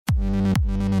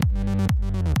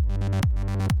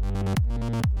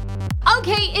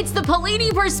It's the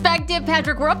Paolini perspective,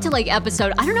 Patrick. We're up to like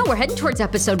episode, I don't know, we're heading towards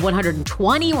episode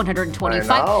 120, 125.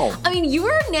 I know. I mean, you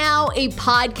are now a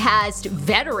podcast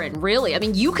veteran, really. I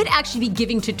mean, you could actually be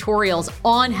giving tutorials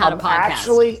on how to podcast. I'm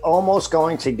actually almost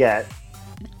going to get,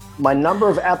 my number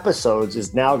of episodes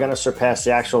is now going to surpass the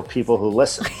actual people who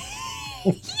listen.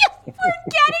 Yeah, we're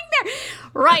getting there.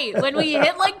 Right. When we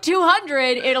hit like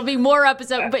 200, it'll be more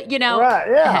episodes. But, you know, right,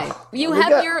 yeah. Hey, you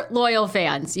have your loyal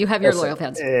fans. You have your loyal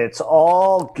fans. It's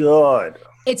all good.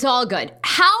 It's all good.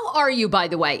 How are you, by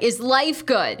the way? Is life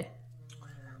good?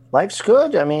 Life's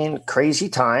good. I mean, crazy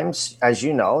times, as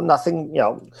you know. Nothing,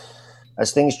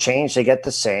 as things change, they get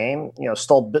the same.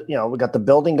 Still, we got the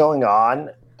building going on.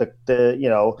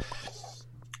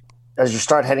 As you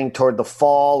start heading toward the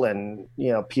fall and,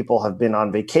 people have been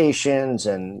on vacations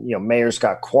and, mayors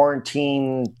got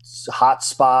quarantine hot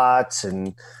spots,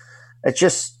 and it's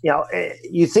just,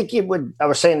 you think it would, I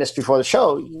was saying this before the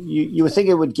show, you would think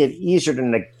it would get easier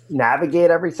to navigate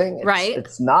everything. Right.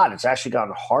 It's not. It's actually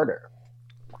gotten harder.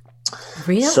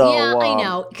 Really? So, yeah, I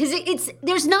know. Because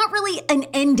there's not really an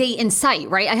end date in sight,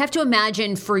 right? I have to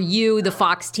imagine for you, the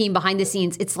Fox team behind the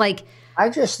scenes, it's like, I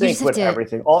just think with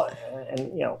everything,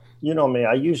 you know me,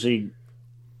 I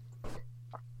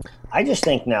just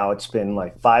think now it's been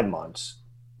like 5 months.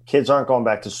 Kids aren't going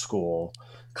back to school.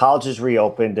 College is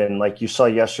reopened. And like you saw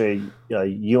yesterday,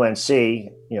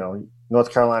 UNC,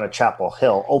 North Carolina, Chapel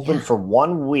Hill opened for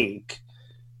 1 week.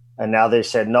 And now they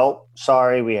said, nope,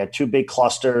 sorry. We had 2 big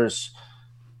clusters.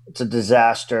 It's a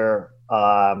disaster.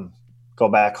 Go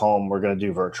back home. We're going to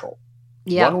do virtual.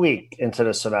 Yeah. 1 week into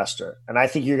the semester. And I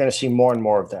think you're going to see more and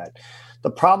more of that. The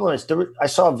problem is, I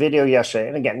saw a video yesterday,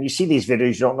 and again, you see these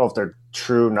videos, you don't know if they're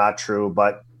true, not true,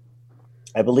 but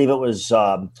I believe it was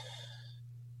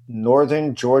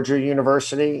Northern Georgia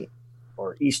University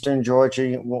or Eastern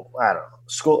Georgia, I don't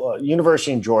know,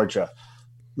 University in Georgia.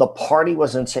 The party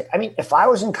was insane. I mean, if I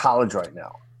was in college right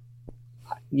now,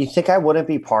 you think I wouldn't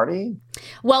be partying?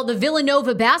 Well, the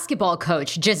Villanova basketball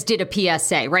coach just did a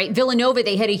PSA, right? Villanova,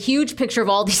 they had a huge picture of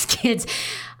all these kids.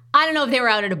 I don't know if they were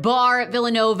out at a bar at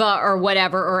Villanova or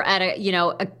whatever, or at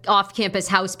a off-campus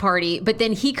house party. But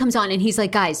then he comes on and he's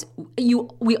like, guys,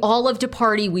 we all love to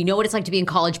party. We know what it's like to be in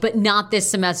college, but not this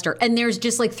semester. And there's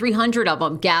just like 300 of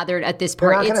them gathered at this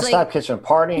party. You're not going to stop kids from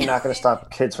partying. You're not going to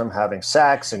stop kids from having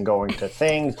sex and going to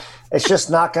things. It's just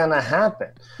not going to happen.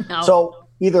 No. So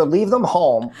either leave them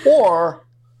home or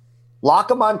lock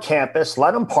them on campus,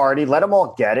 let them party, let them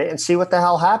all get it, and see what the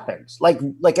hell happens.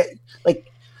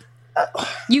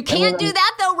 You can't do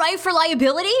that though, right? For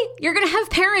liability, you're going to have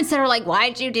parents that are like,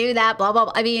 "Why'd you do that?" Blah blah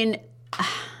blah. I mean,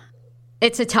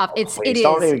 it's a tough. It is.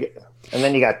 And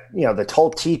then you got the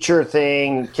whole teacher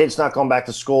thing. Kids not going back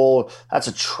to school. That's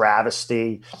a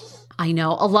travesty. I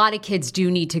know a lot of kids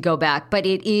do need to go back, but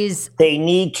it is. They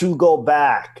need to go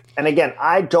back. And again,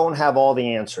 I don't have all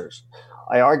the answers.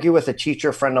 I argue with a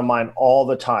teacher friend of mine all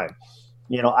the time.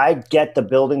 I get the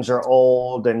buildings are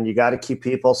old and you got to keep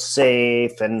people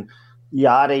safe and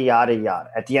yada, yada, yada.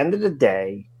 At the end of the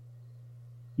day,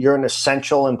 you're an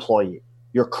essential employee.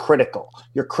 You're critical.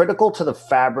 You're critical to the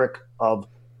fabric of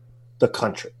the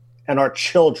country and our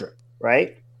children,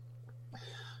 right?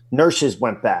 Nurses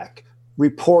went back.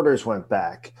 Reporters went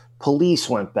back. Police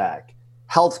went back.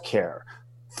 Healthcare,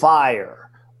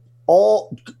 fire,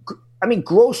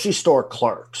 grocery store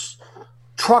clerks,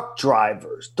 truck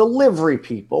drivers, delivery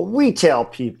people, retail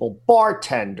people,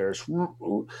 bartenders,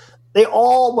 they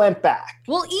all went back.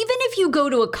 Well, even if you go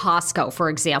to a Costco, for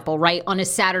example, right, on a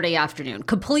Saturday afternoon,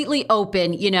 completely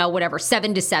open,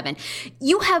 7 to 7,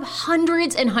 you have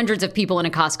hundreds and hundreds of people in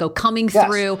a Costco coming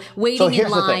through, waiting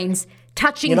in lines,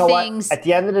 touching things. What? At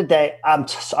the end of the day,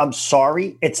 I'm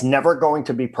sorry, it's never going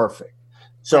to be perfect.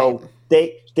 So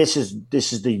this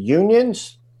is the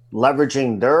unions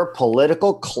leveraging their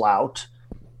political clout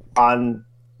on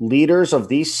leaders of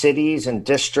these cities and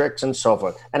districts and so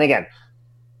forth. And again,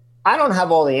 I don't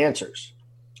have all the answers.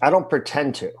 I don't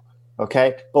pretend to.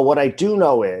 Okay. But what I do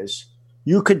know is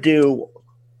you could do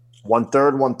one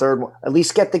third. At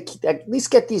least get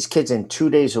these kids in 2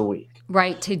 days a week.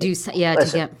 Right. To do. Yeah.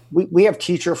 Listen, we have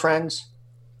teacher friends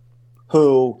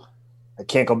who I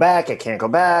can't go back.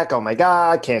 Oh my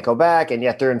God, can't go back. And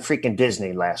yet they're in freaking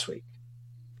Disney last week.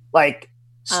 Like,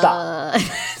 stop.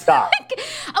 Stop.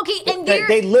 Okay. And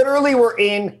they literally were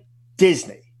in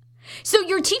Disney. So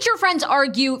your teacher friends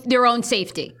argue their own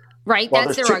safety, right? Well,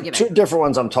 that's their argument. Two different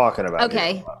ones I'm talking about.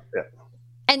 Okay. Yeah.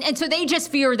 And so they just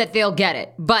fear that they'll get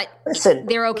it, but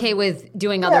they're okay with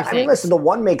doing other things. Listen, the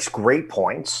one makes great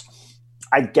points.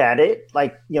 I get it.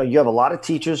 Like, you have a lot of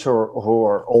teachers who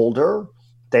are older.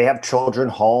 They have children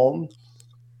home.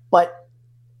 But,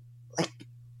 like,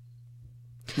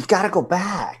 you've got to go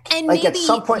back. And like maybe, at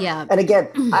some point, yeah. and again,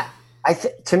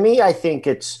 to me, I think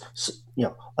it's,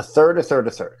 a third.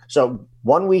 So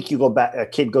 1 week you go back, a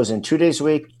kid goes in 2 days a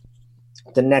week,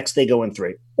 the next they go in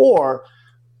 3. Or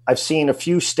I've seen a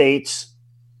few states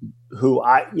who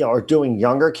are doing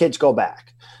younger kids go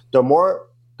back.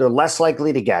 They're less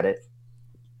likely to get it.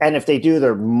 And if they do,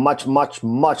 they're much, much,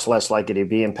 much less likely to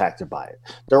be impacted by it.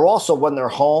 They're also, when they're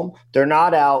home, they're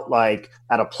not out like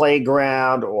at a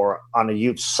playground or on a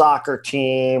youth soccer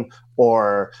team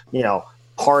or,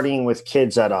 partying with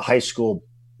kids at a high school,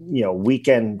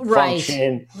 weekend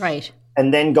function. Right.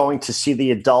 And then going to see the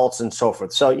adults and so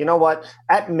forth. So you know what?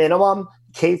 At minimum,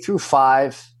 K through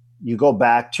 5, you go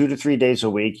back 2 to 3 days a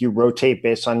week. You rotate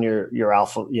based on your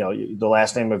alpha, the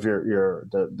last name of your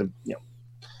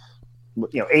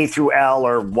A through L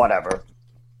or whatever.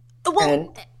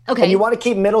 Well, and you want to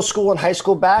keep middle school and high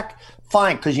school back?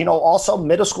 Fine, because also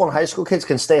middle school and high school kids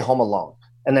can stay home alone,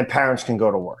 and then parents can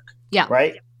go to work. Yeah.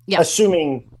 Right. Yeah.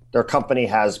 Assuming their company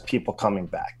has people coming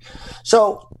back.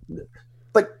 So,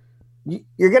 but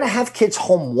you're going to have kids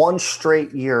home one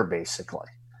straight year, basically.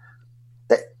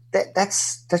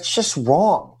 That's just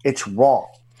wrong. It's wrong.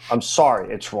 I'm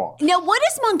sorry, it's wrong. Now, what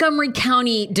has Montgomery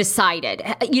County decided?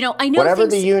 I know whatever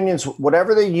the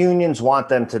unions want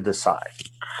them to decide.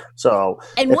 So,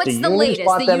 and what's the latest?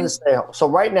 Want them to stay home. So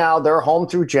right now they're home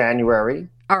through January.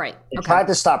 All right. They tried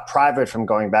to stop private from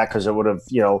going back because it would have,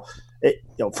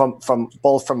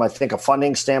 from I think a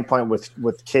funding standpoint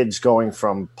with kids going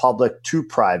from public to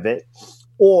private,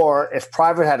 or if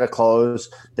private had to close,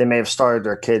 they may have started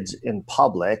their kids in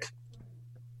public.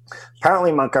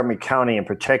 Apparently, Montgomery County in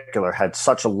particular had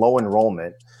such a low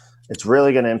enrollment, it's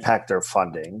really going to impact their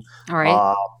funding. All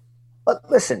right. But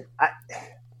listen,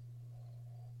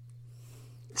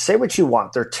 say what you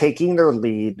want. They're taking their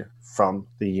lead from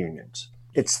the unions.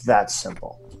 It's that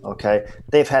simple. Okay.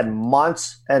 They've had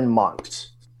months and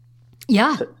months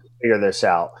to figure this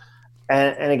out.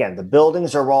 And again, the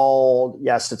buildings are old.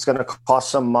 Yes, it's going to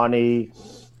cost some money.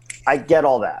 I get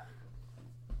all that.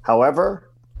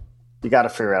 However, you got to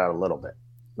figure it out a little bit,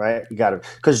 right? You got to,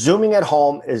 because Zooming at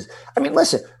home is,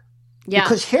 listen,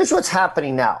 because here's what's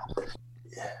happening now.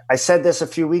 I said this a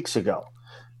few weeks ago.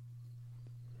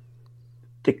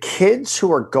 The kids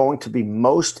who are going to be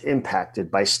most impacted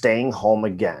by staying home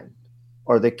again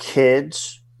are the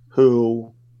kids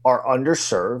who are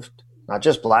underserved, not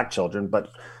just Black children, but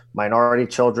minority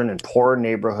children in poorer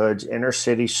neighborhoods, inner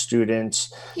city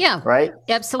students. Yeah. Right?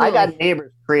 Absolutely. I got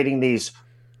neighbors creating these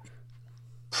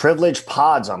privileged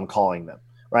pods, I'm calling them,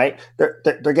 right?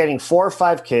 They're getting 4 or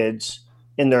 5 kids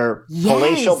in their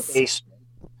palatial basement.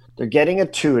 They're getting a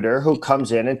tutor who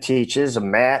comes in and teaches a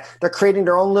math. They're creating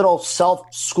their own little self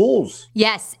schools.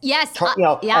 Yes. At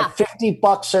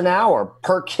 $50 an hour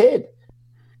per kid.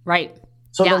 Right.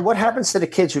 So then what happens to the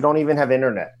kids who don't even have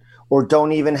internet or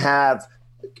don't even have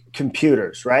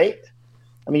computers, right?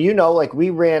 Like we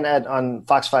ran on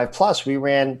Fox 5 Plus, we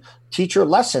ran teacher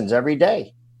lessons every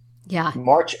day. Yeah.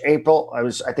 March, April, I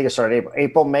think it started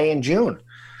April, May, and June,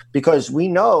 because we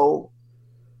know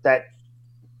that,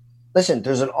 listen,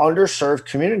 there's an underserved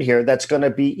community here that's going to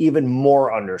be even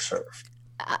more underserved.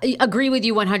 I agree with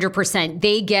you 100%.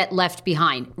 They get left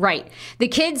behind. Right. The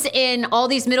kids in all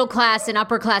these middle class and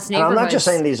upper class neighborhoods. And I'm not just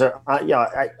saying these are,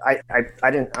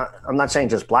 I'm not saying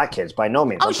just Black kids by no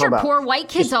means. Oh, sure. Poor white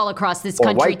kids all across this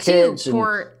country too.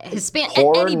 Poor Hispanic,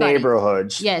 poor anybody.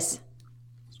 Neighborhoods. Yes.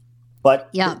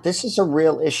 But this is a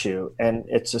real issue, and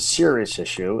it's a serious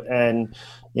issue. And,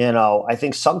 I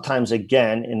think sometimes,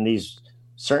 again, in these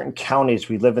certain counties,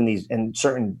 we live in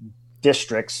certain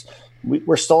districts,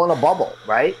 we're still in a bubble,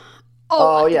 right?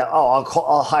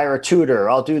 I'll hire a tutor.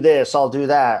 I'll do this. I'll do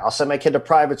that. I'll send my kid to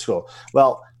private school.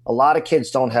 Well, a lot of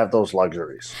kids don't have those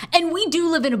luxuries. And we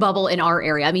do live in a bubble in our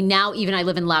area. Now even I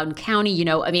live in Loudoun County,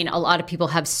 a lot of people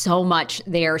have so much.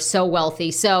 They're so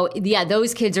wealthy. So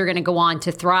those kids are going to go on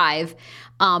to thrive.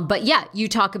 But you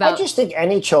talk about. I just think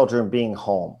any children being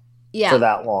home for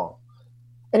that long.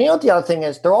 And what the other thing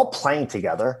is? They're all playing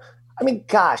together.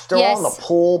 Gosh, they're all in the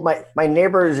pool. My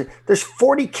neighbors, there's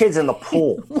 40 kids in the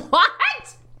pool. What?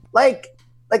 Like,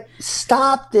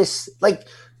 stop this.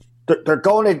 They've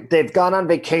gone on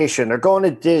vacation. They're going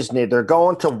to Disney. They're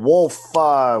going to Great Wolf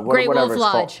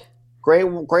Lodge. Great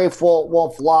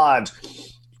Wolf Lodge.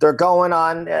 They're going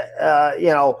on,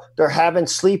 they're having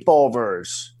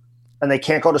sleepovers and they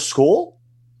can't go to school?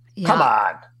 Yeah. Come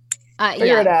on.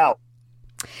 Figure it out.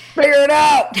 Figure it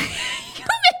out. You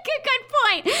make a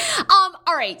good point.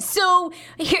 All right. So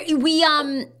here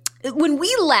when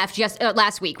we left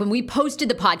last week, when we posted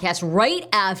the podcast right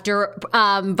after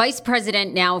Vice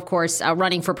President, now of course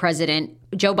running for president,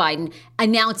 Joe Biden,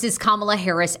 announces Kamala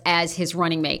Harris as his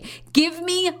running mate. Give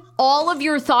me all of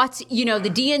your thoughts. You know, the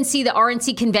DNC, the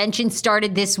RNC convention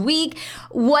started this week.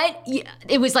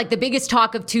 It was like the biggest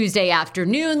talk of Tuesday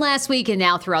afternoon last week and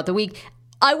now throughout the week.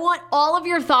 I want all of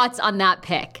your thoughts on that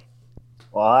pick.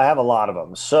 Well, I have a lot of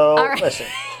them. So listen,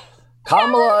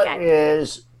 Kamala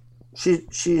is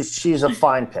she's a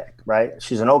fine pick, right?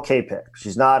 She's an okay pick.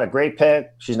 She's not a great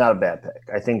pick. She's not a bad pick.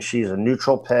 I think she's a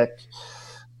neutral pick.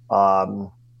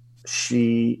 I've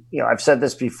said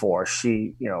this before.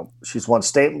 She's won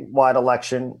statewide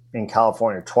election in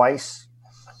California twice.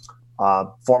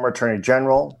 Former attorney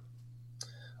general,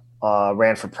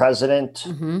 ran for president.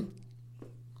 Mm-hmm.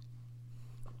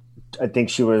 I think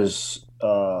she was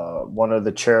one of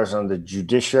the chairs on the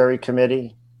Judiciary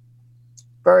Committee.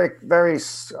 Very, very,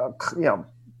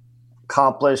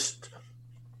 accomplished,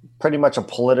 pretty much a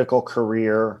political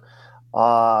career.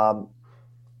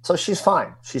 So she's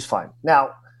fine. She's fine.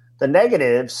 Now, the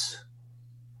negatives,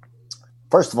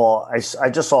 first of all, I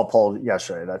just saw a poll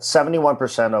yesterday that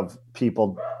 71% of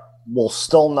people will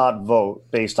still not vote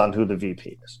based on who the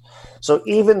VP is. So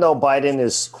even though Biden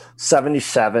is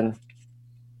 77,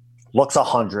 looks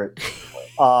 100,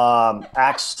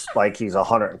 acts like he's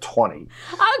 120.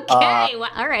 Okay, well,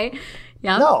 all right.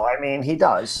 Yeah. No, I mean, he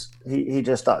does. He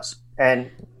just does. And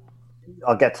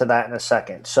I'll get to that in a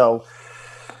second. So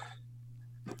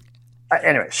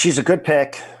anyway, she's a good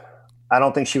pick. I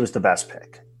don't think she was the best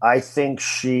pick. I think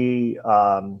she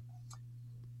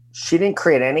didn't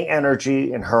create any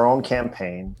energy in her own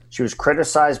campaign. She was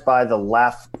criticized by the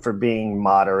left for being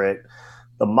moderate.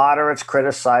 The moderates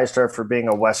criticized her for being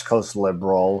a West Coast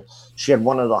liberal. She had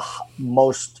one of the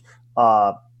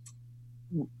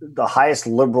highest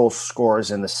liberal scores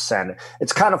in the Senate.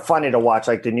 It's kind of funny to watch,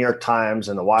 like the New York Times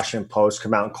and the Washington Post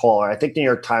come out and call her. I think the New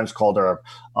York Times called her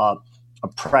a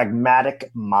pragmatic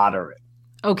moderate.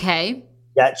 Okay.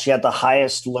 Yet she had the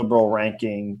highest liberal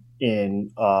ranking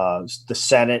in the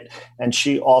Senate, and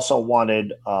she also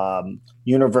wanted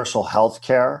universal health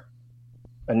care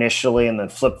initially, and then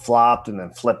flip-flopped and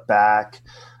then flipped back.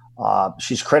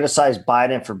 She's criticized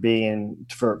Biden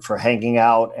for hanging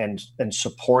out and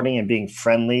supporting and being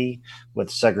friendly with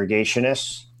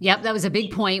segregationists. Yep, that was a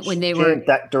big point when they she were. Didn't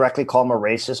that directly call him a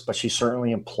racist, but she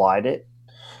certainly implied it.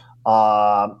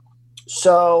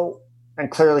 And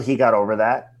clearly he got over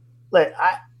that. Like,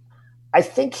 I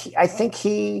think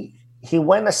he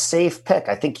went a safe pick.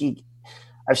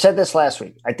 I've said this last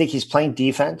week. I think he's playing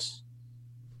defense.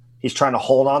 He's trying to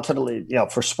hold on to the lead.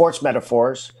 For sports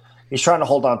metaphors, he's trying to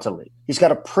hold on to the lead. He's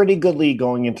got a pretty good lead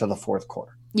going into the fourth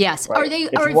quarter. Yes. Right?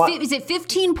 Is it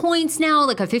 15 points now?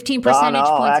 Like a 15 percentage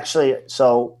No, points? actually,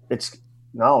 so it's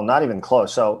not even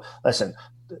close. So listen,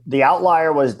 the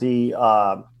outlier was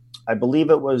I believe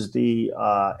it was the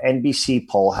NBC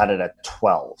poll had it at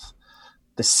 12.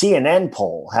 The CNN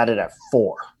poll had it at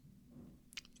 4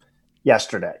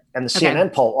 yesterday. And the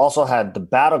CNN poll also had the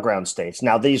battleground states.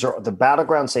 Now, these are the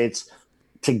battleground states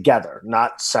together,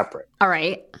 not separate. All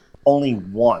right. Only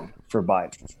 1 for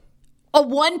Biden. A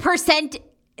 1%?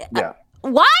 Yeah.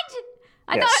 What?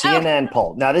 CNN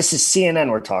poll. Now, this is CNN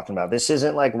we're talking about. This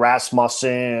isn't like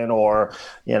Rasmussen or,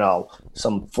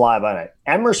 some fly-by-night.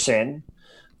 Emerson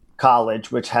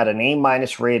College, which had an A-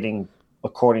 rating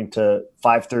according to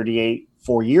 538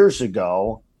 4 years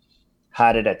ago,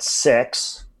 had it at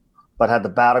 6, but had the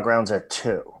battlegrounds at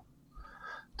 2.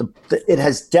 It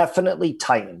has definitely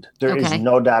tightened. There is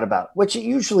no doubt about it, which it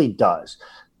usually does.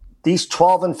 These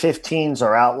 12 and 15s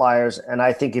are outliers, and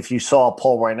I think if you saw a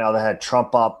poll right now that had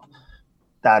Trump up,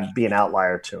 that'd be an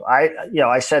outlier too.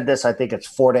 I said this. I think it's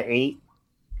 4-8.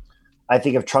 I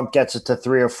think if Trump gets it to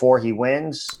 3 or 4, he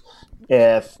wins.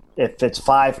 If it's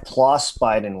 5+,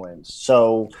 Biden wins.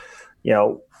 So,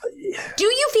 do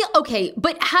you feel okay?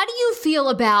 But how do you feel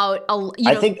about?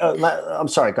 I think. I'm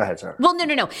sorry. Go ahead, sir. Well,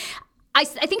 no. I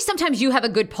think sometimes you have a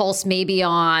good pulse, maybe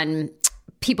on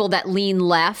people that lean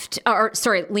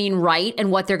lean right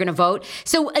and what they're going to vote.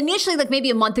 So initially, like maybe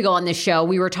a month ago on this show,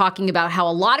 we were talking about how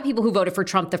a lot of people who voted for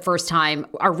Trump the first time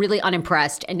are really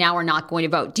unimpressed and now are not going to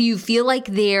vote. Do you feel like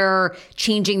they're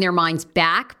changing their minds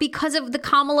back because of the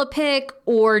Kamala pick,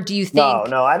 or do you think?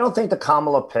 No, I don't think the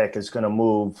Kamala pick is going to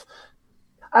move.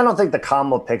 I don't think the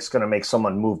Kamala pick is going to make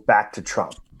someone move back to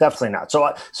Trump. Definitely not.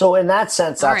 So in that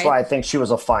sense, that's why I think she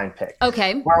was a fine pick.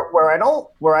 Okay. Where I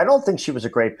don't think she was a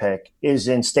great pick is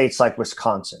in states like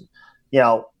Wisconsin.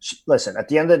 Listen, at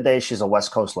the end of the day, she's a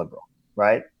West Coast liberal,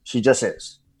 right? She just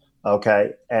is.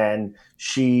 Okay. And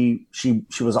she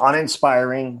was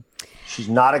uninspiring. She's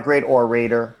not a great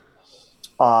orator.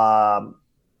 So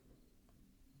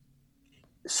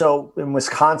in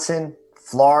Wisconsin,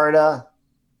 Florida,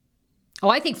 Oh,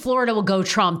 I think Florida will go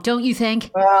Trump. Don't you think?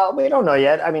 Well, we don't know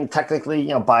yet. I mean, technically,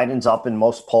 Biden's up in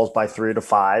most polls by 3 to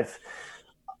 5.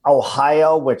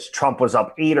 Ohio, which Trump was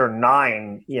up 8 or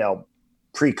 9,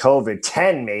 pre-COVID,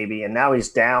 10 maybe, and now he's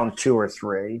down 2 or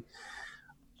 3.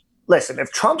 Listen,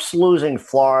 if Trump's losing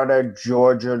Florida,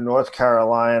 Georgia, North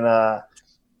Carolina,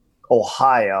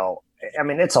 Ohio, I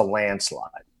mean, it's a landslide.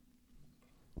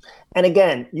 And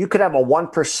again, you could have a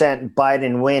 1%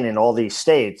 Biden win in all these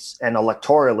states, and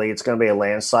electorally, it's going to be a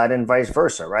landslide and vice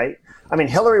versa, right? I mean,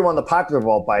 Hillary won the popular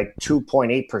vote by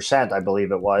 2.8%, I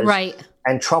believe it was. Right.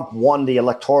 And Trump won the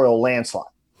electoral landslide.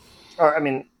 Or, I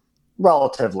mean,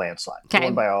 relative landslide. Okay. He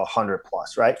won by 100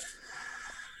 plus, right?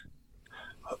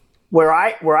 Where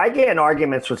I get in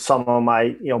arguments with some of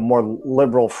my, more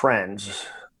liberal friends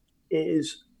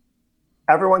is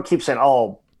everyone keeps saying,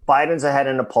 oh, Biden's ahead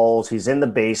in the polls. He's in the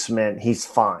basement. He's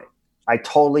fine. I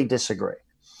totally disagree.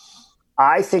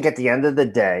 I think at the end of the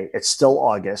day, it's still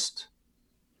August.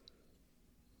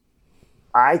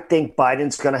 I think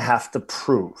Biden's going to have to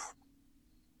prove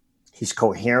he's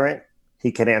coherent.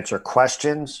 He can answer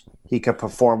questions. He can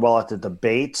perform well at the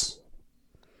debates.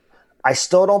 I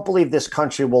still don't believe this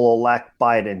country will elect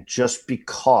Biden just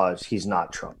because he's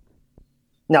not Trump.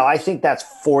 Now, I think that's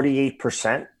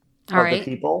 48% of the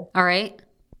people. All right.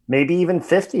 Maybe even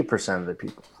 50% of the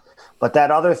people. But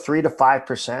that other 3 to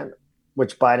 5%,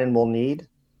 which Biden will need,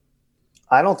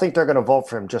 I don't think they're going to vote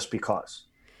for him just because.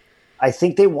 I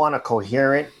think they want a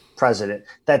coherent president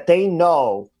that they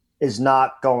know is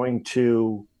not going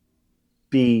to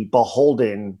be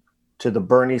beholden to the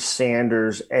Bernie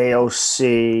Sanders,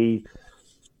 AOC,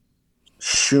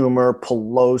 Schumer,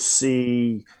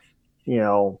 Pelosi,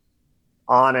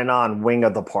 on and on wing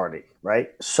of the party, right?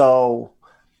 So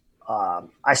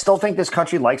I still think this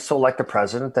country likes to elect a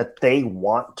president that they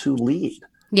want to lead.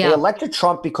 Yeah. They elected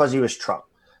Trump because he was Trump.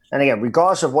 And again,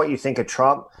 regardless of what you think of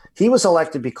Trump, he was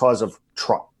elected because of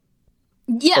Trump.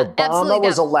 Yeah, Obama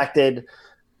was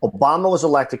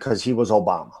elected because he was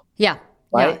Obama. Yeah.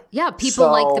 Right? Yeah. People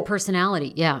like the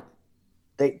personality. Yeah.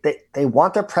 They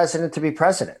want their president to be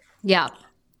president. Yeah.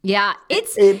 Yeah.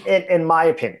 It's in my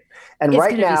opinion. And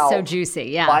right now, be so juicy.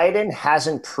 Yeah. Biden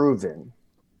hasn't proven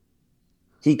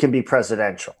he can be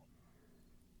presidential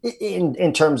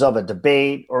in terms of a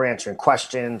debate or answering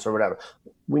questions or whatever.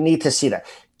 We need to see that.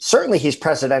 Certainly he's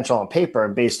presidential on paper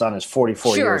and based on his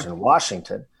 44 years in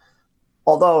Washington,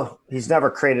 although he's never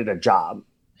created a job.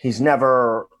 He's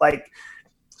never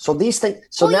so these things.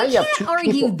 So now you have two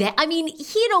argue people. that. I mean,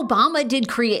 he and Obama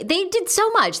they did so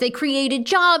much. They created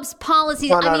jobs, policies.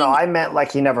 No. I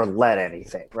meant he never led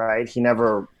anything, right? He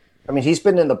never. I mean, he's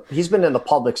been in the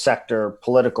public sector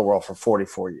political world for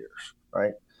 44 years,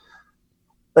 right?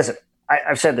 Listen,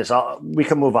 I've said this. We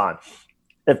can move on.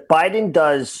 If Biden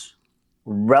does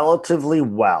relatively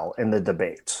well in the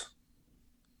debates,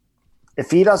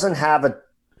 if he doesn't have a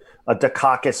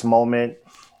Dukakis moment,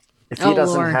 if he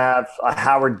doesn't have a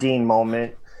Howard Dean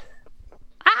moment,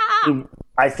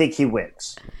 I think he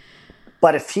wins.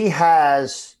 But if he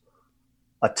has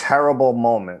a terrible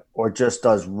moment or just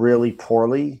does really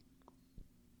poorly,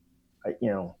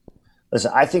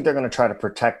 listen, I think they're going to try to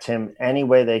protect him any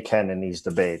way they can in these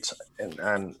debates.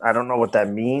 And I don't know what that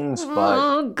means, but...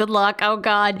 Oh, good luck. Oh,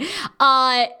 God.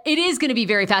 It is going to be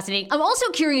very fascinating. I'm also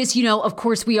curious, of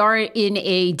course, we are in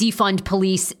a defund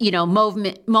police,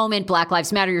 moment, Black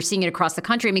Lives Matter. You're seeing it across the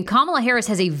country. I mean, Kamala Harris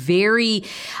has a very...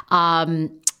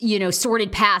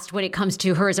 sordid past when it comes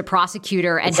to her as a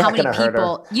prosecutor and how many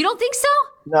people... You don't think so?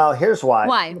 No, here's why.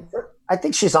 Why? I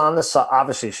think she's on the side.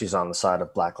 Obviously, she's on the side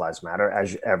of Black Lives Matter,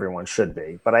 as everyone should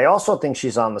be. But I also think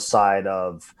she's on the side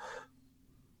of,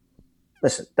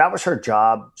 listen, that was her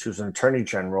job. She was an attorney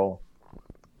general.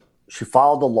 She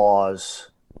followed the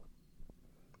laws.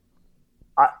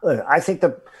 I think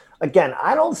again,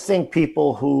 I don't think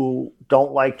people who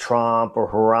don't like Trump or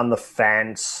who are on the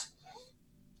fence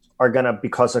are going to,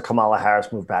 because of Kamala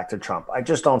Harris, move back to Trump. I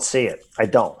just don't see it. I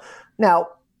don't. Now,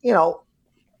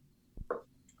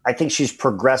 I think she's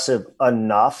progressive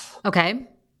enough. Okay.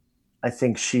 I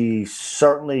think she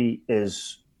certainly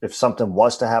is. If something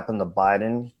was to happen to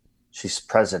Biden, she's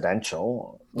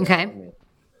presidential. Okay.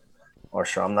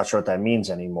 I'm not sure what that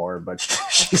means anymore, but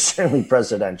she's certainly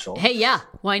presidential. Hey, yeah.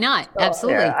 Why not?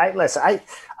 Absolutely. Yeah,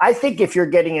 I think if you're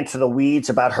getting into the weeds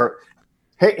about her,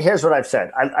 here's what I've said.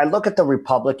 I look at the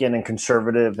Republican and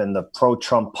conservative and the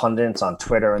pro-Trump pundits on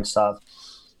Twitter and stuff.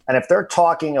 And if they're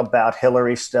talking about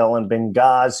Hillary still in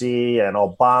Benghazi and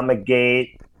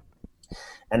Obamagate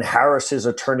and Harris's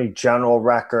attorney general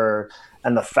record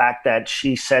and the fact that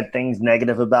she said things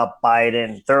negative about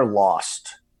Biden, they're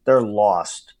lost. They're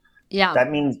lost. Yeah.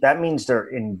 That means they're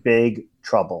in big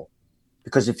trouble.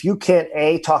 Because if you can't,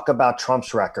 A, talk about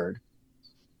Trump's record,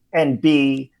 and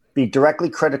B, be directly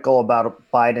critical about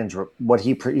Biden's, what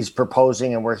he's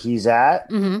proposing and where he's at,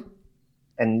 Mm-hmm.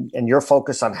 and you're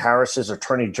focused on Harris's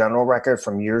attorney general record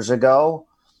from years ago,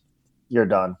 you're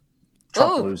done.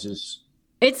 Trump loses.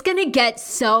 It's going to get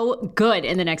so good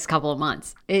in the next couple of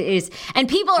months. It is. And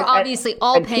people are obviously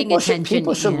all paying attention.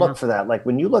 People should look for that. Like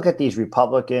when you look at these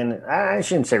Republican, I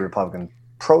shouldn't say Republican,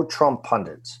 pro-Trump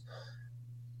pundits,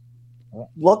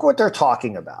 look what they're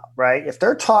talking about, right? If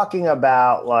they're talking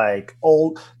about like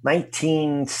old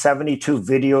 1972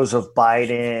 videos of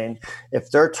Biden, if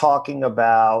they're talking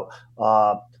about,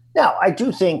 now I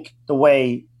do think the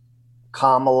way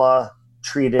Kamala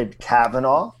treated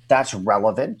Kavanaugh, that's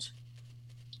relevant.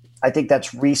 I think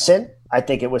that's recent. I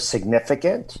think it was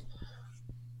significant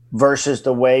versus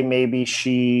the way maybe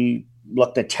she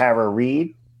looked at Tara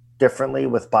Reade differently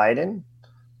with Biden,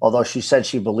 although she said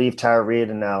she believed Tara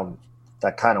Reade and now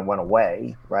that kind of went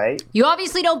away, right? You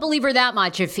obviously don't believe her that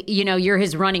much if, you're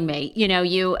his running mate.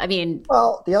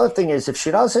 Well, the other thing is if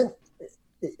she doesn't,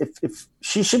 if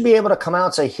she should be able to come out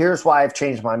and say, here's why I've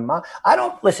changed my mind.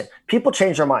 Listen, people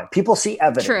change their mind. People see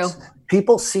evidence. True.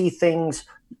 People see things.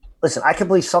 Listen, I can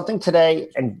believe something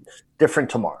today and different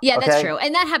tomorrow. Yeah, okay? that's true.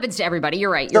 And that happens to everybody. You're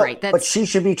right. You're right. But she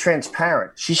should be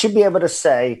transparent. She should be able to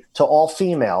say to all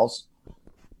females,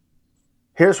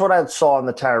 here's what I saw in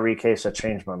the Tara Reade case that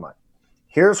changed my mind.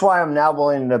 Here's why I'm now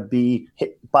willing to be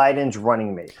Biden's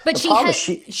running mate. But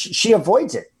she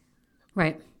avoids it.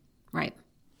 Right.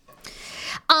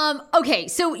 Okay,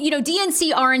 so,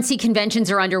 DNC, RNC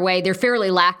conventions are underway. They're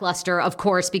fairly lackluster, of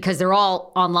course, because they're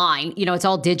all online. It's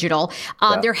all digital.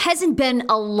 There hasn't been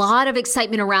a lot of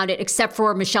excitement around it, except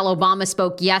for Michelle Obama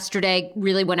spoke yesterday,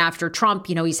 really went after Trump.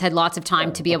 He's had lots of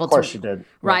time to be able to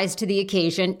rise to the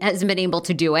occasion, hasn't been able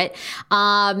to do it.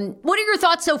 What are your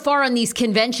thoughts so far on these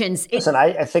conventions? Listen,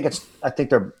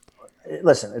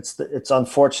 it's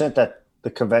unfortunate that the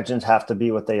conventions have to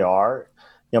be what they are.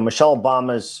 Michelle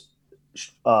Obama's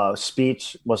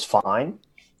speech was fine,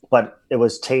 but it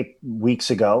was taped weeks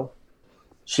ago.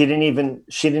 She couldn't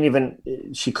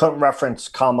reference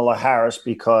Kamala Harris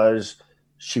because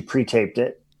she pre-taped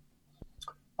it.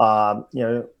 To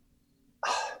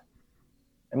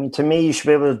me, you should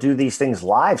be able to do these things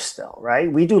live still, right?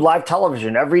 We do live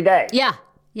television every day. Yeah.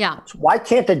 So why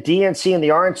can't the DNC and the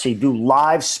RNC do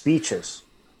live speeches?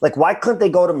 Like, why couldn't they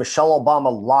go to Michelle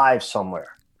Obama live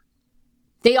somewhere?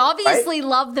 They obviously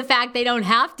love the fact they don't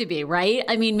have to be, right?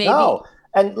 Maybe. No.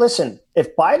 And listen,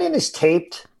 if Biden is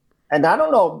taped, and I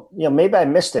don't know, maybe I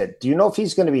missed it. Do you know if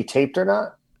he's going to be taped or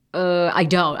not? I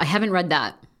don't. I haven't read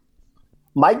that.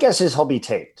 My guess is he'll be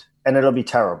taped, and it'll be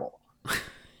terrible.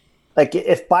 Like,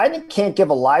 if Biden can't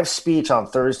give a live speech on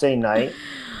Thursday night,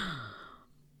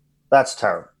 that's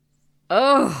terrible.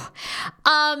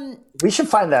 We should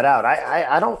find that out.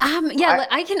 I don't.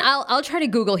 I'll try to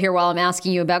Google here while I'm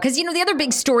asking you about, because the other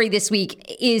big story this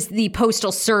week is the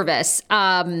Postal Service.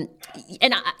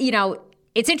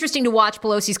 It's interesting to watch.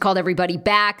 Pelosi's called everybody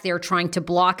back. They're trying to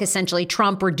block essentially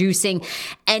Trump reducing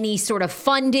any sort of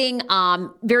funding.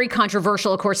 Very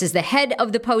controversial, of course, is the head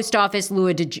of the post office,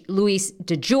 Louis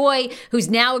DeJoy, who's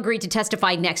now agreed to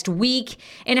testify next week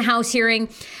in a House hearing.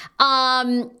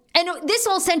 And this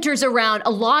all centers around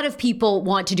a lot of people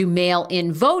want to do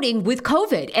mail-in voting with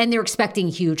COVID, and they're expecting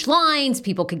huge lines.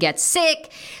 People could get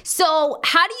sick. So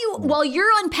how do you, while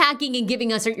you're unpacking and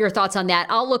giving us your thoughts on that,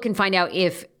 I'll look and find out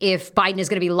if Biden is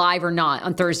going to be live or not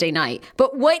on Thursday night.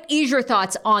 But what is your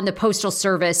thoughts on the Postal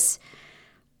Service,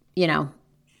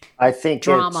 I think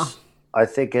drama? I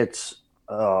think it's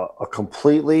a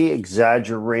completely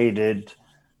exaggerated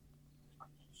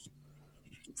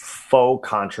faux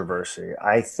controversy.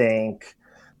 I think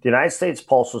the United States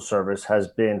Postal Service has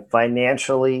been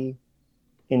financially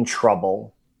in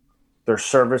trouble. Their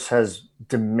service has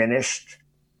diminished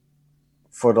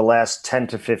for the last 10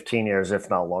 to 15 years, if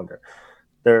not longer.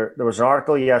 There was an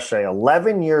article yesterday,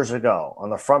 11 years ago, on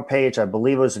the front page, I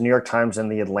believe it was the New York Times and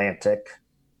the Atlantic,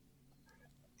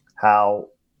 how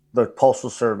the Postal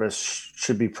Service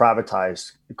should be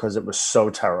privatized because it was so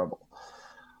terrible.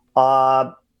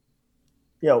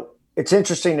 It's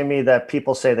interesting to me that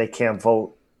people say they can't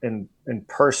vote in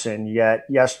person, yet,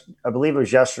 yes, I believe it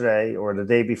was yesterday or the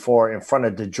day before in front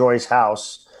of DeJoy's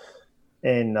house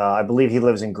in, I believe he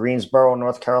lives in Greensboro,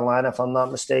 North Carolina, if I'm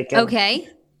not mistaken. Okay.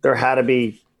 There had to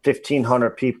be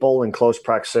 1,500 people in close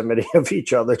proximity of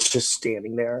each other just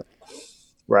standing there,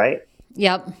 right?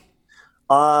 Yep.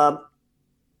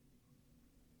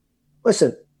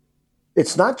 Listen,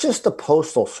 it's not just the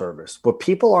Postal Service. What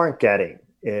people aren't getting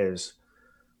is,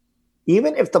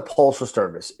 even if the Postal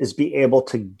Service is be able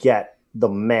to get the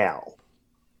mail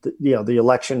the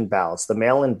election ballots, the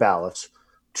mail-in ballots,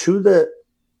 to the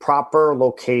proper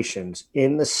locations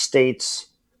in the states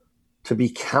to be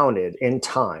counted in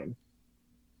time,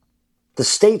 the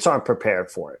states aren't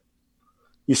prepared for it.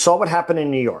 You saw what happened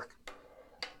in New York.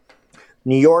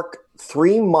 New York,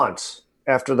 3 months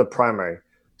after the primary,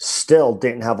 still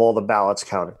didn't have all the ballots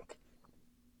counted.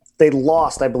 They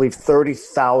lost, I believe,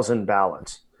 30,000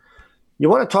 ballots. You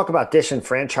want to talk about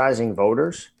disenfranchising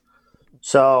voters?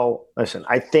 So, listen,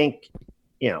 I think,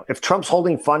 if Trump's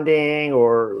holding funding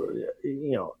or,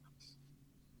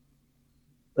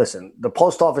 listen, the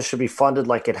post office should be funded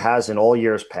like it has in all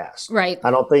years past. Right.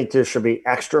 I don't think there should be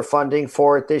extra funding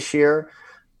for it this year.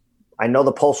 I know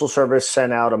the Postal Service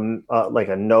sent out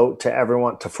a note to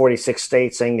everyone, to 46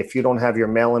 states, saying if you don't have your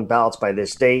mail-in ballots by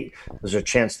this date, there's a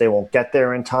chance they won't get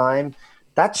there in time.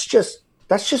 That's just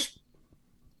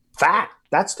fact.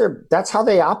 That's how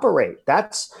they operate.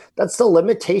 That's the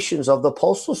limitations of the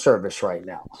Postal Service right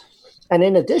now. And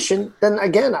in addition, then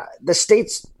again, the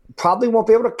states probably won't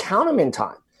be able to count them in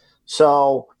time.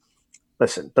 So,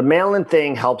 listen, the mail-in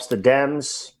thing helps the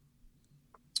Dems.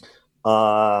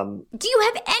 Do you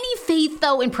have any faith,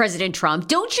 though, in President Trump?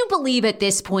 Don't you believe at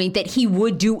this point that he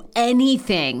would do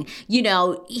anything?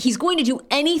 He's going to do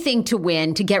anything to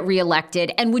win, to get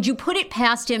reelected. And would you put it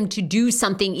past him to do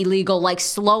something illegal, like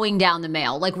slowing down the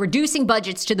mail, like reducing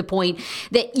budgets to the point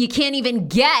that you can't even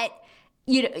get,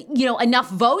 enough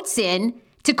votes in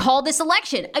to call this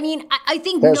election? I mean, I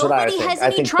think nobody has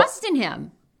any trust in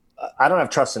him. I don't have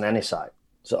trust in any side.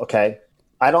 So, okay.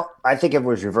 I think if it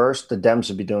was reversed, the Dems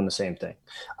would be doing the same thing.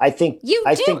 I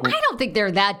don't think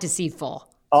they're that deceitful.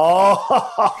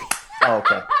 Oh,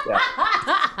 okay.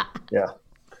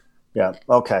 Yeah.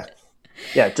 Okay.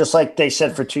 Yeah. Just like they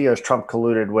said for 2 years, Trump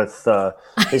colluded with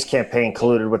his campaign,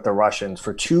 colluded with the Russians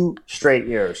for 2 straight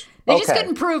years. They just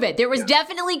couldn't prove it. There was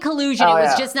definitely collusion. It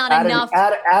was just not enough.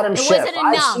 Adam Schiff. Wasn't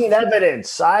enough.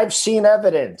 I've seen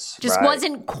evidence. Just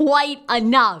wasn't quite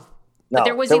enough. But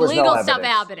there was illegal stuff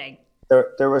happening.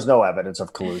 There was no evidence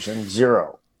of collusion,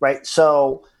 zero, right?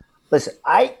 So, listen,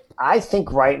 I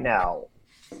think right now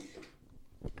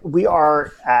we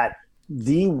are at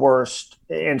the worst,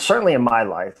 and certainly in my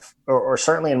life, or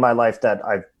certainly in my life that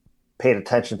I've paid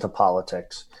attention to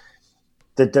politics,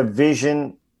 the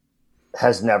division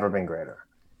has never been greater.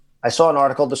 I saw an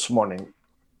article this morning.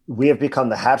 We have become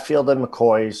the Hatfield and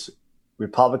McCoys,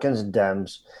 Republicans and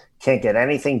Dems, can't get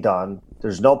anything done.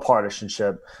 There's no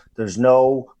partisanship. There's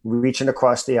no reaching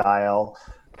across the aisle.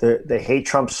 They hate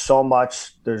Trump so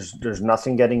much. There's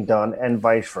nothing getting done, and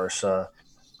vice versa.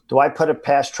 Do I put it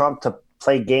past Trump to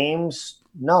play games?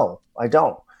 No, I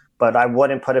don't. But I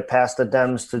wouldn't put it past the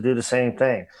Dems to do the same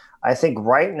thing. I think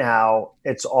right now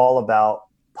it's all about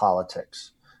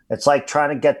politics. It's like trying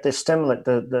to get this stimulus,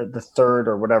 the third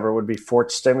or whatever it would be,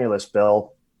 fourth stimulus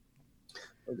bill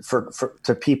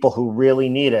to people who really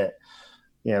need it.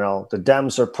 The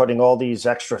Dems are putting all these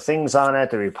extra things on it.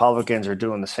 The Republicans are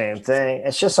doing the same thing.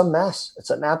 It's just a mess. It's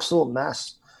an absolute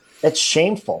mess. It's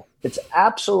shameful. It's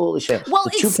absolutely shameful. Well,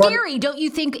 it's scary, don't you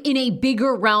think, in a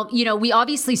bigger realm? We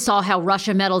obviously saw how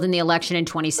Russia meddled in the election in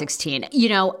 2016.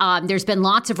 There's been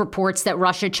lots of reports that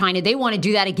Russia, China, they want to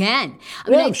do that again.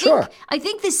 I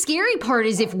think the scary part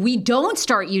is if we don't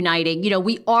start uniting,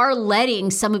 we are letting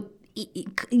some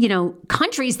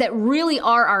countries that really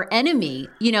are our enemy,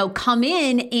 come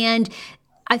in, and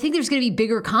I think there's going to be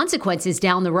bigger consequences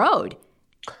down the road.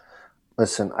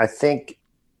 Listen, I think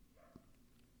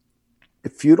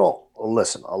if you don't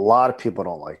listen, a lot of people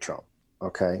don't like Trump.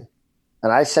 Okay.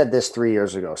 And I said this 3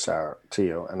 years ago, Sarah, to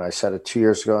you, and I said it 2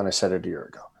 years ago, and I said it a year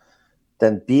ago.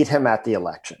 Then beat him at the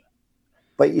election,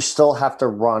 but you still have to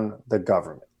run the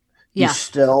government. Yeah.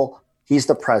 He's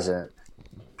the president.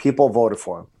 People voted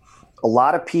for him. A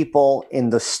lot of people in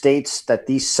the states that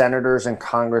these senators and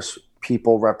Congress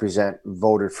people represent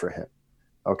voted for him.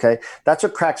 Okay. That's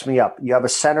what cracks me up. You have a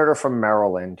senator from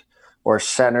Maryland or a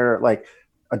senator, like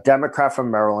a Democrat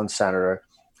from Maryland senator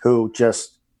who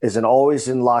just isn't always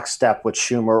in lockstep with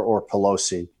Schumer or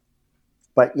Pelosi.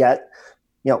 But yet,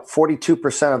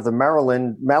 42% of the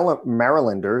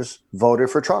Marylanders voted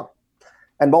for Trump.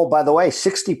 And by the way,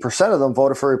 60% of them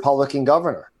voted for Republican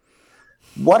governor.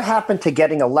 What happened to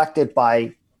getting elected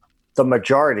by the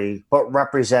majority, but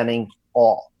representing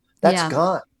all? That's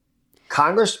gone.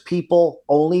 Congress people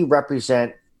only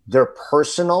represent their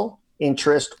personal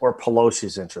interest or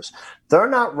Pelosi's interest. They're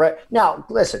not now.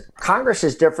 Listen, Congress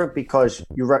is different because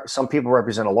some people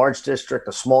represent a large district,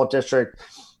 a small district,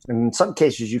 and in some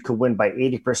cases you could win by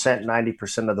 80%,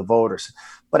 90% of the voters.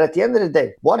 But at the end of the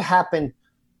day, what happened?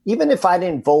 Even if I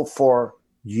didn't vote for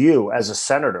you as a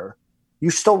senator, you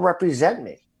still represent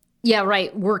me. Yeah,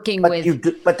 right. Working But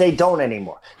with. but they don't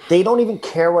anymore. They don't even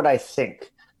care what I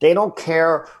think. They don't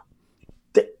care.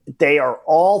 They are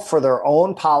all for their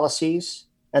own policies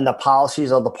and the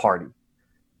policies of the party.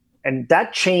 And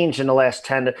that changed in the last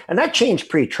 10, and that changed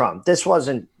pre-Trump. This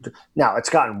wasn't, now it's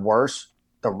gotten worse.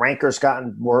 The rancor's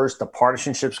gotten worse. The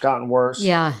partisanship's gotten worse.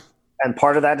 Yeah. And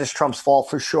part of that is Trump's fault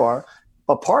for sure.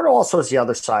 But part also is the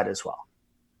other side as well.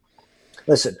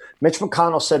 Listen, Mitch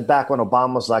McConnell said back when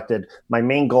Obama was elected, my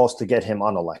main goal is to get him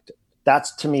unelected.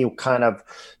 That's to me kind of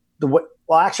the way,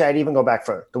 well, actually, I'd even go back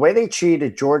further. The way they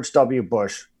treated George W.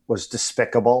 Bush was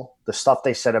despicable. The stuff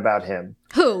they said about him.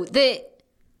 Who? The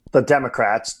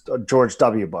Democrats, George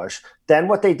W. Bush. Then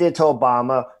what they did to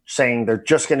Obama, saying they're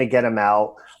just going to get him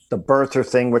out. The birther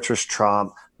thing, which was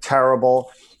Trump,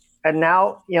 terrible. And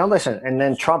now, listen, and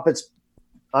then Trump, it's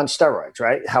on steroids,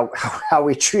 right? How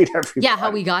we treat everybody. Yeah,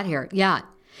 how we got here. Yeah.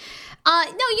 No,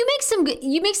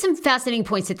 you make some fascinating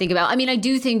points to think about. I mean, I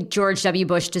do think George W.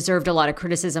 Bush deserved a lot of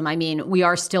criticism. I mean, we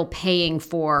are still paying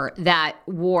for that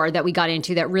war that we got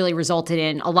into that really resulted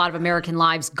in a lot of American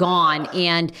lives gone.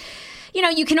 And,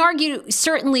 you can argue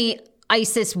certainly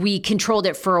ISIS, we controlled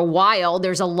it for a while.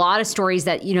 There's a lot of stories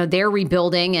that, they're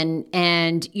rebuilding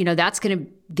and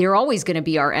they're always going to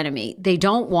be our enemy. They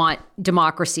don't want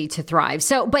democracy to thrive.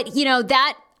 So, but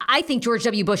that I think George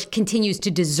W. Bush continues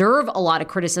to deserve a lot of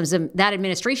criticism, that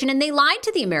administration, and they lied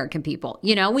to the American people.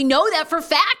 We know that for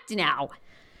fact now.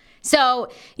 So,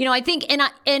 I think, and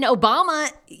Obama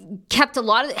kept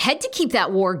had to keep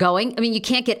that war going. I mean, you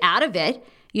can't get out of it,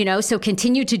 so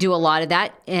continue to do a lot of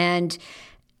that. And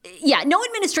yeah, no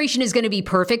administration is going to be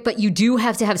perfect, but you do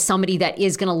have to have somebody that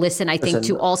is going to listen, I think,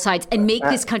 to all sides and make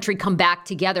this country come back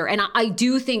together. And I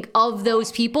do think of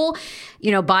those people,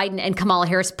 Biden and Kamala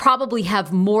Harris probably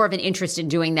have more of an interest in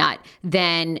doing that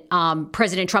than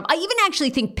President Trump. I even actually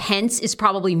think Pence is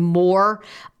probably more,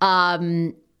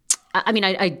 I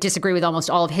disagree with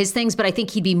almost all of his things, but I think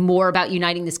he'd be more about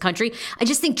uniting this country. I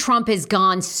just think Trump has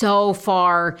gone so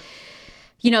far.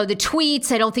 The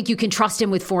tweets, I don't think you can trust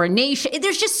him with foreign nations.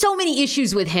 There's just so many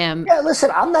issues with him. Yeah, listen,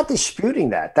 I'm not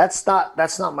disputing that. That's not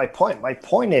my point. My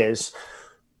point is,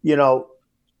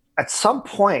 at some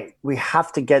point we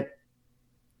have to get,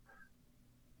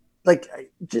 I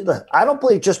don't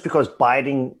believe just because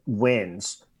Biden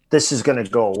wins, this is going to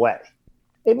go away.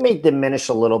 It may diminish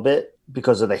a little bit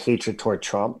because of the hatred toward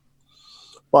Trump.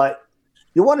 But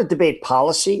you want to debate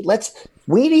policy?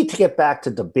 We need to get back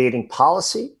to debating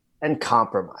policy and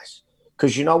compromise.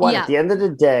 Because you know what? Yeah. At the end of the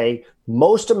day,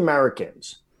 most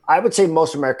Americans, I would say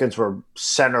most Americans were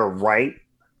center right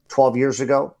 12 years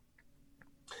ago.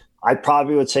 I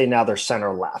probably would say now they're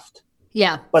center left.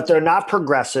 Yeah. But they're not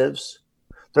progressives.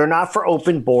 They're not for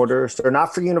open borders. They're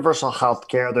not for universal health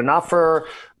care. They're not for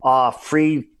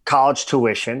free college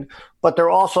tuition. But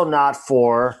they're also not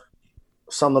for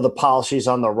some of the policies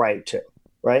on the right too,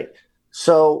 right?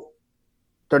 So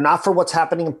they're not for what's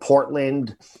happening in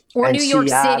Portland or and New York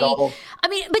Seattle. City. I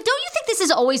mean, but don't you think this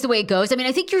is always the way it goes? I mean,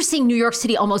 I think you're seeing New York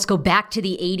City almost go back to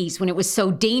the 80s when it was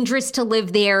so dangerous to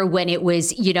live there, when it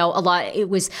was, it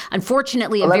was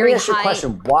unfortunately a very high. Let me ask you a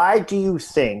question. Why do you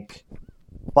think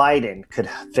Biden could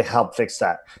help fix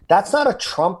that? That's not a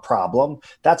Trump problem.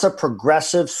 That's a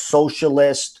progressive,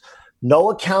 socialist, no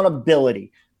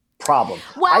accountability problem.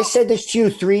 Well, I said this to you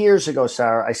 3 years ago,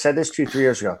 Sarah. I said this to you 3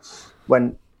 years ago.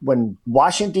 When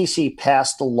Washington, D.C.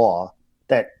 passed the law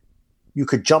that you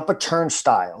could jump a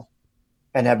turnstile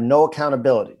and have no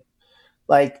accountability.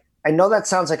 I know that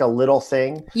sounds like a little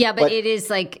thing. Yeah, but it is.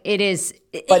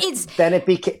 Then it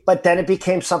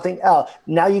became something else.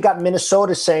 Now you got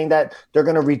Minnesota saying that they're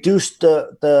going to reduce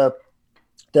the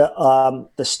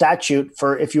statute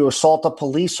for if you assault a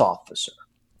police officer,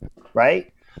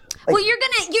 right? Well,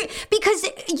 because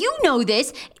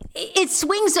this, it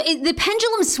swings, the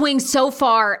pendulum swings so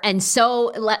far and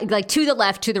so to the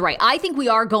left, to the right. I think we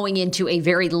are going into a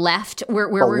very left where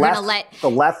we're going to let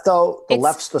the left, though. The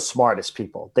left's the smartest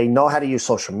people. They know how to use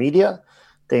social media.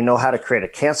 They know how to create a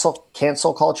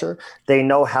cancel culture. They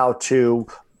know how to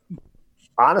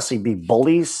honestly be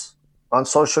bullies on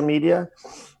social media.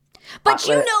 But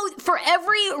for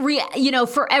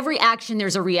every action,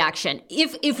 there's a reaction.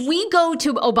 If we go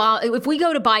to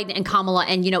Biden and Kamala,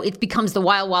 and it becomes the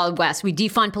wild, wild west, we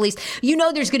defund police.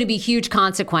 There's going to be huge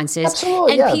consequences.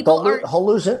 Absolutely, and people he'll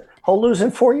lose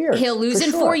in 4 years. He'll lose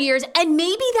in 4 years, and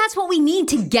maybe that's what we need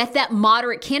to get that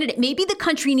moderate candidate. Maybe the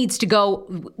country needs to go.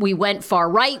 We went far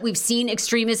right. We've seen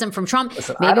extremism from Trump.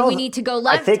 Maybe we need to go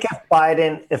left. I think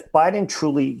if Biden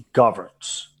truly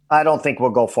governs, I don't think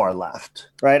we'll go far left,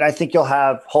 right? I think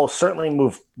he'll certainly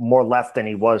move more left than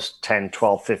he was 10,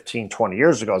 12, 15, 20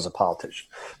 years ago as a politician.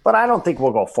 But I don't think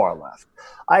we'll go far left.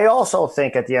 I also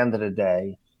think at the end of the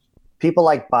day, people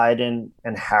like Biden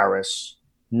and Harris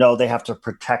know they have to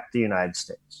protect the United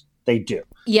States. They do.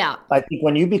 Yeah. I think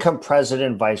when you become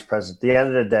president, vice president, at the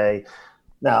end of the day,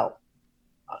 now,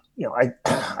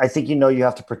 I think you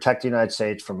have to protect the United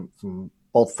States from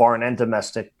both foreign and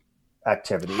domestic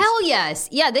activities. Hell yes.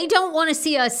 Yeah, they don't want to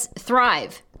see us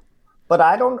thrive. But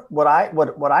what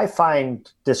I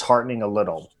find disheartening a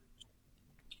little,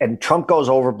 and Trump goes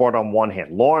overboard on one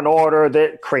hand, law and order,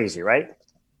 they're crazy, right?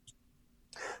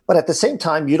 But at the same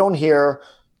time, you don't hear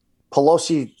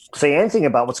Pelosi say anything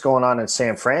about what's going on in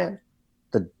San Fran,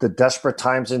 the desperate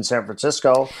times in San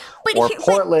Francisco,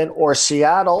 Portland, or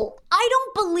Seattle. I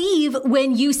don't believe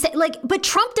when you say but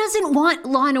Trump doesn't want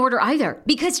law and order either,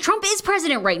 because Trump is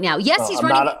president right now. Yes, he's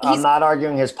running. I'm not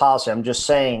arguing his policy. I'm just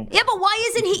saying. Yeah, but why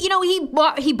isn't he?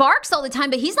 He barks all the time,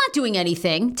 but he's not doing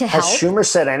anything to help. Has Schumer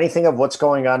said anything of what's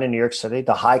going on in New York City?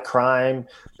 The high crime,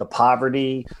 the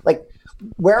poverty,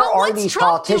 where are these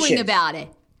Trump politicians doing about it?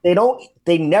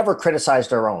 They never criticize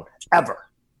their own, ever.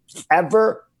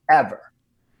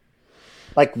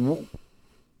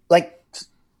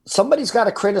 Somebody's got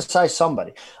to criticize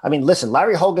somebody. I mean, listen,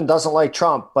 Larry Hogan doesn't like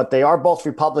Trump, but they are both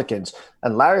Republicans.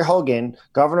 And Larry Hogan,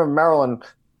 governor of Maryland,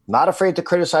 not afraid to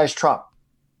criticize Trump.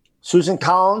 Susan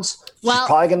Collins, she's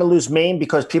probably going to lose Maine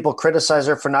because people criticize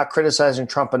her for not criticizing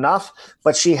Trump enough,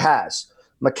 but she has.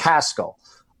 McCaskill.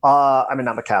 Not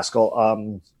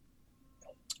McCaskill.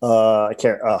 I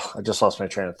just lost my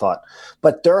train of thought.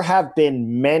 But there have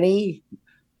been many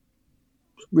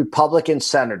Republican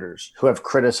senators who have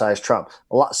criticized Trump,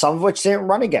 some of which didn't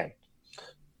run again.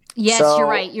 Yes, you're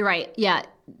right. Yeah,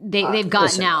 they've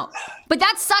gotten out. But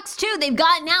that sucks too. They've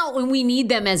gotten out when we need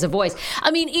them as a voice.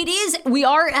 I mean, we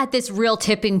are at this real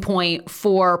tipping point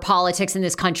for politics in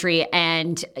this country.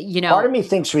 And, part of me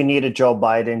thinks we needed Joe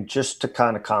Biden just to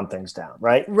kind of calm things down,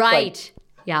 right? Right.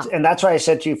 Yeah. And that's why I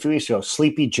said to you a few weeks ago,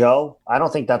 Sleepy Joe. I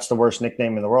don't think that's the worst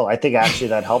nickname in the world. I think actually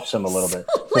that helps him a little bit.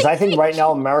 Because I think right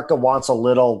now America wants a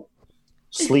little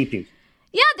sleepy.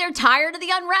 Yeah, they're tired of the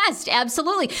unrest.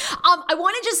 Absolutely. I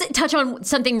want to just touch on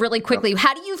something really quickly.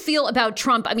 How do you feel about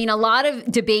Trump? I mean, a lot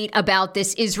of debate about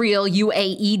this Israel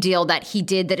UAE deal that he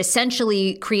did that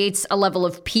essentially creates a level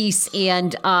of peace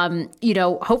and,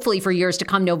 hopefully for years to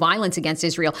come, no violence against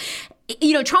Israel.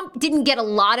 Trump didn't get a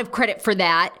lot of credit for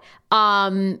that.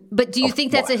 But do you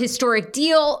think that's a historic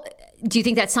deal? Do you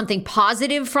think that's something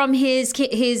positive from his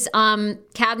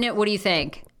cabinet? What do you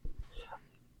think?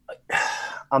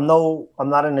 I'm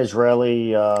not an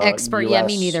Israeli expert. US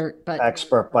me neither. But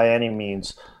expert by any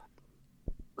means.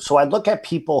 So I look at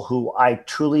people who I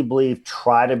truly believe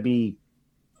try to be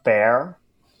fair.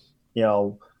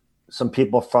 Some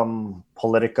people from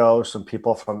Politico, some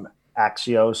people from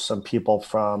Axios, some people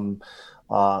from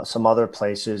some other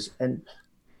places, and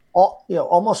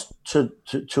almost to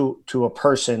a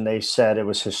person, they said it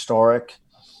was historic.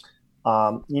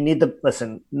 You need to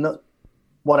listen. No,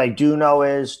 what I do know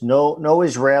is no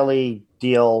Israeli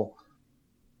deal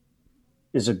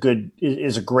is a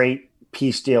great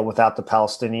peace deal without the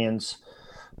Palestinians.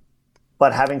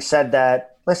 But having said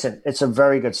that, listen, it's a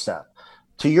very good step.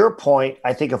 To your point,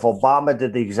 I think if Obama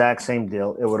did the exact same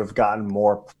deal, it would have gotten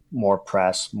more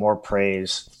press, more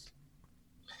praise.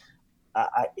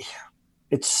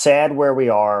 It's sad where we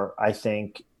are, I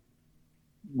think,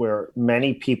 where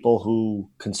many people who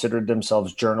considered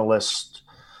themselves journalists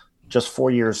just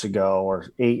 4 years ago or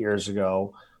 8 years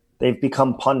ago, they've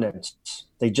become pundits.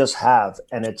 They just have.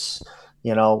 And it's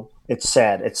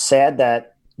sad. It's sad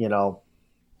that, where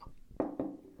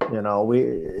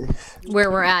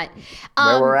we're at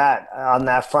on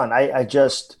that front. I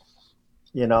just,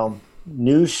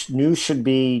 news should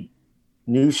be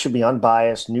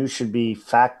unbiased. News should be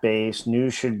fact-based.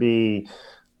 News should be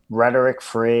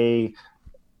rhetoric-free.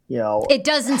 It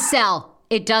doesn't sell.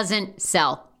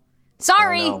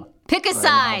 Sorry. Pick a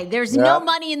side. There's no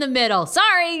money in the middle.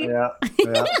 Sorry. Yeah.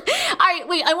 All right.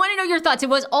 Wait, I want to know your thoughts. It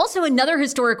was also another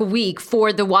historic week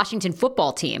for the Washington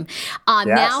football team.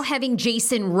 Now having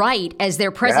Jason Wright as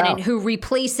their president, who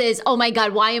replaces,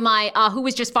 who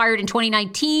was just fired in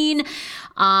 2019,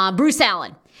 Bruce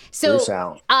Allen. So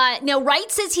now Wright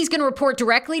says he's going to report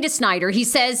directly to Snyder. He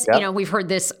says, we've heard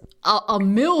this a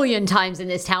million times in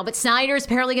this town, but Snyder's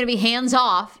apparently going to be hands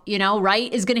off.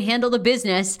 Wright is going to handle the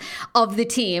business of the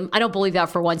team. I don't believe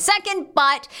that for 1 second,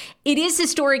 but it is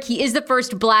historic. He is the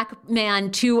first black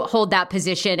man to hold that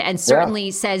position, and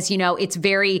certainly says,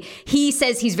 he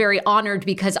says he's very honored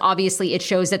because obviously it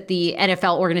shows that the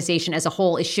NFL organization as a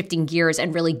whole is shifting gears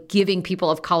and really giving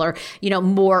people of color,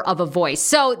 more of a voice.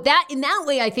 So that in that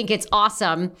way, I think it's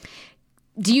awesome.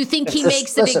 Do you think he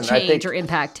makes a big change or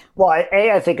impact? Well,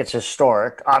 I think it's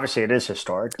historic. Obviously, it is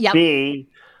historic. Yep. B,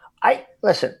 I'm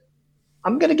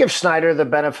going to give Snyder the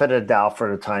benefit of the doubt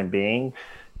for the time being.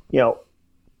 I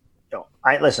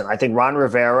think Ron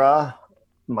Rivera,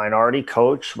 minority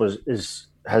coach, is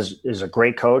a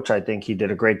great coach. I think he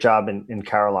did a great job in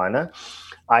Carolina.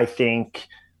 I think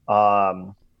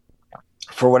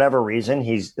for whatever reason,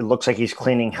 it looks like he's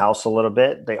cleaning house a little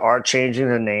bit. They are changing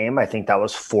the name. I think that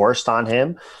was forced on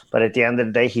him, but at the end of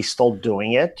the day, he's still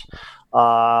doing it.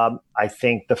 I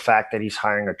think the fact that he's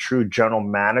hiring a true general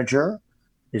manager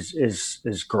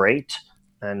is great,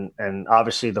 and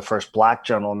obviously the first black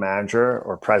general manager,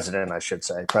 or president, I should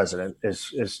say,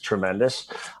 is tremendous.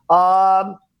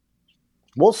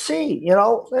 We'll see.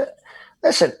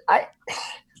 Listen,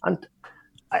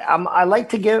 I like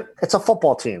to give. It's a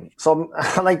football team, so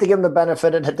I like to give them the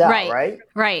benefit of the doubt,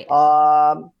 right?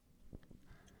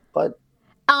 But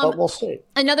we'll see.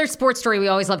 Another sports story. We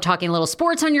always love talking a little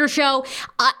sports on your show.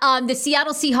 The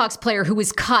Seattle Seahawks player who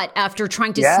was cut after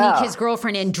trying to sneak his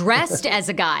girlfriend in dressed as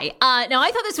a guy. Now,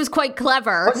 I thought this was quite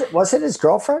clever. Was it his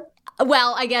girlfriend?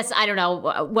 Well, I guess, I don't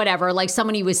know, whatever, like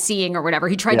someone he was seeing or whatever.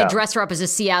 He tried to dress her up as a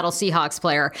Seattle Seahawks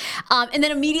player and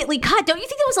then immediately cut. Don't you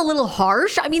think that was a little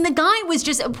harsh? I mean, the guy was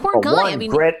just a poor guy.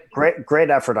 Great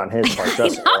effort on his part.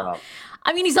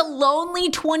 He's a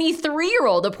lonely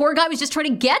 23-year-old. The poor guy was just trying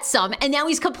to get some, and now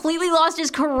he's completely lost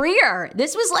his career.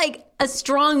 This was like a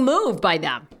strong move by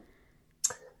them.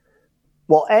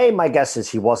 Well, my guess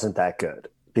is he wasn't that good,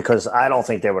 because I don't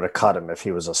think they would have cut him if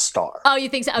he was a star. Oh, you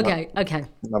think so? Okay.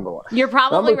 Number one. You're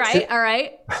probably right. All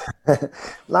right.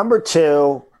 Number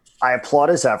two, I applaud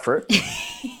his effort. Well, it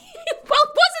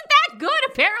wasn't that good,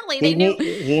 apparently.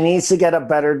 He needs to get a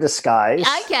better disguise.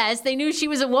 I guess. They knew she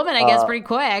was a woman, pretty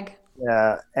quick.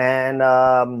 Yeah. And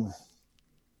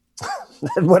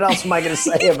what else am I going to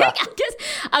say about it?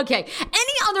 Okay.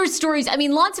 Any other stories?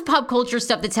 Lots of pop culture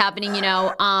stuff that's happening,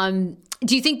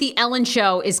 Do you think the Ellen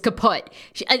show is kaput?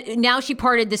 Now she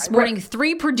parted this morning.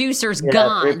 3 producers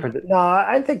gone. No,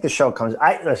 I think the show comes.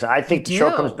 I think the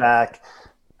show comes back.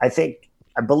 I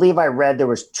believe I read there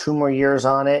was 2 more years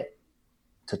on it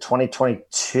to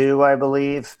 2022. I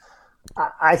believe.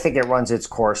 I think it runs its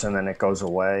course and then it goes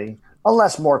away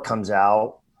unless more comes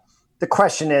out. The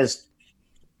question is,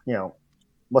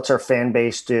 what's our fan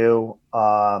base do?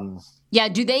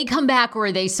 Do they come back or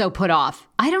are they so put off?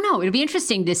 I don't know. It'll be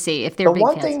interesting to see if they're big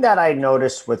fans. The one thing that I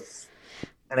noticed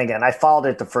and again, I followed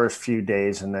it the first few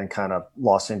days and then kind of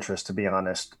lost interest, to be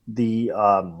honest. The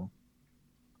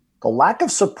lack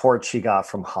of support she got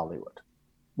from Hollywood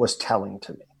was telling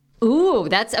to me. Ooh,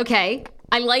 that's okay.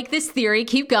 I like this theory.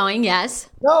 Keep going. Yes.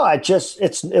 No,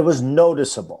 it was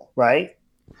noticeable, right?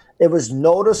 It was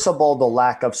noticeable, the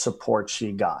lack of support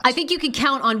she got. I think you could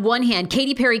count on one hand,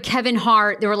 Katy Perry, Kevin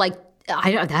Hart. They were like,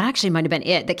 that actually might have been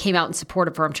it that came out in support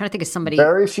of her. I'm trying to think of somebody.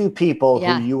 Very few people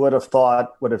who you would have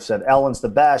thought would have said, Ellen's the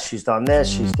best. She's done this.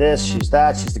 She's this. She's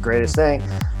that. She's the greatest thing.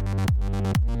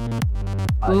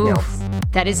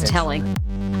 That is telling.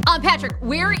 Patrick,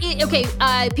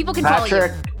 people can follow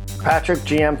you. Patrick,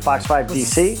 GM, Fox 5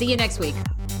 DC. See you next week.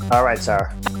 All right,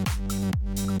 Sarah.